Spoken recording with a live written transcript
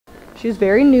She's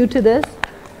very new to this,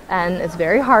 and it's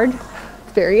very hard.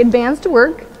 It's very advanced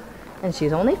work, and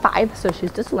she's only 5, so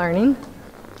she's just learning.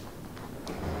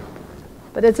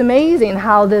 But it's amazing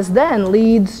how this then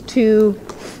leads to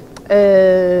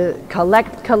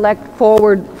collect,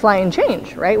 forward, flying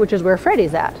change, right? Which is where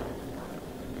Freddie's at.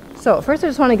 So first I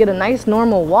just want to get a nice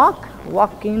normal walk,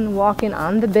 walking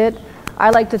on the bit. I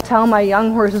like to tell my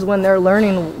young horses when they're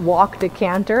learning walk to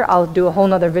canter. I'll do a whole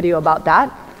nother video about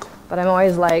that. But I'm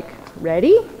always like,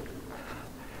 ready?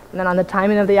 And then on the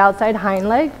timing of the outside hind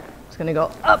leg, I'm just gonna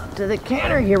go up to the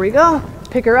canter. Here we go.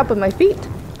 Pick her up with my feet.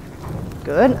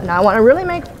 Good. Now I want to really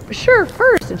make sure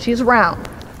first that she's round.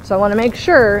 So I want to make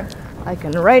sure I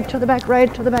can right to the back,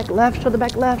 left to the back, left to the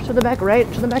back,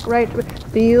 right to the back, right.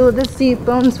 Feel the seat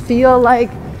bones. Feel like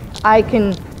I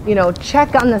can, you know,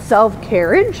 check on the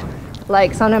self-carriage.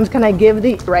 Like sometimes can I give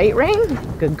the right rein?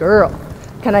 Good girl.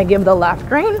 Can I give the left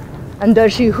rein? And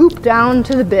does she hoop down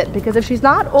to the bit? Because if she's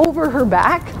not over her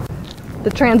back, the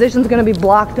transition's going to be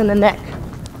blocked in the neck,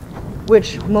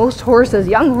 which most horses,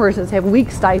 young horses, have weak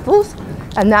stifles,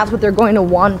 and that's what they're going to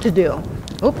want to do.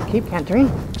 Oh, keep cantering.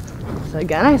 So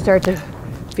again, I start to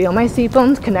feel my seat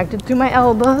bones connected to my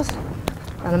elbows,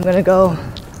 and I'm going to go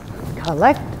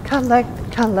collect,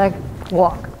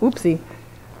 walk. Oopsie.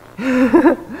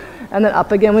 And then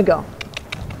up again we go.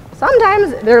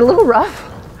 Sometimes they're a little rough,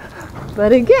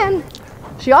 but again,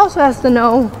 she also has to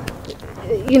know,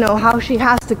 you know, how she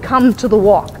has to come to the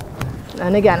walk.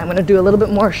 And again, I'm going to do a little bit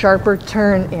more sharper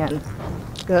turn in.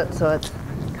 Good. So it's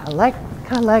collect,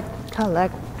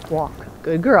 walk.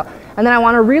 Good girl. And then I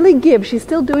want to really give. She's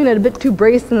still doing it a bit too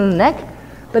braced in the neck,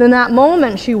 but in that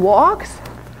moment she walks,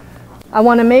 I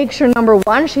want to make sure, number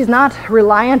one, she's not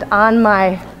reliant on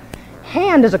my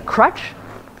hand as a crutch,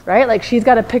 right? Like she's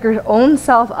got to pick her own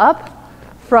self up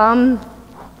from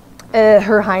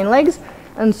her hind legs.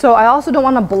 And so I also don't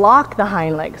want to block the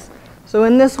hind legs. So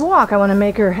in this walk, I want to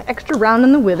make her extra round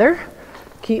in the wither.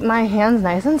 Keep my hands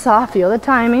nice and soft. Feel the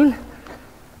timing.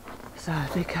 So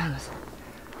it becomes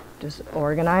just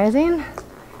organizing.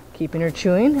 Keeping her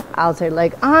chewing. Outside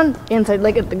leg on, inside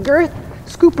leg at the girth.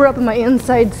 Scoop her up in my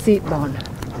inside seat bone.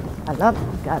 Gallop.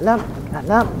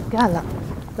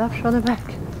 Left shoulder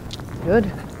back.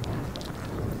 Good.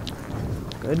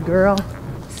 Good girl.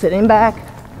 Sitting back.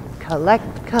 Collect,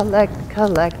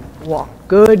 walk.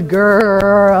 Good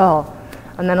girl.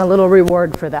 And then a little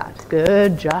reward for that.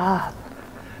 Good job.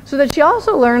 So that she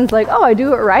also learns like, oh, I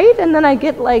do it right, and then I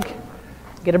get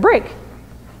a break.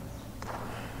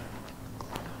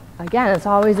 Again, it's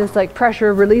always this like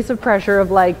pressure, release of pressure of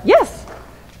like, yes,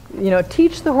 you know,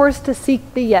 teach the horse to seek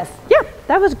the yes. Yeah,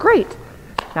 that was great.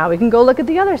 Now we can go look at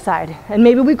the other side, and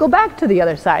maybe we go back to the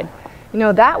other side. You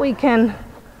know, that we can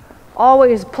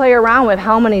always play around with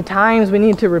how many times we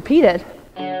need to repeat it.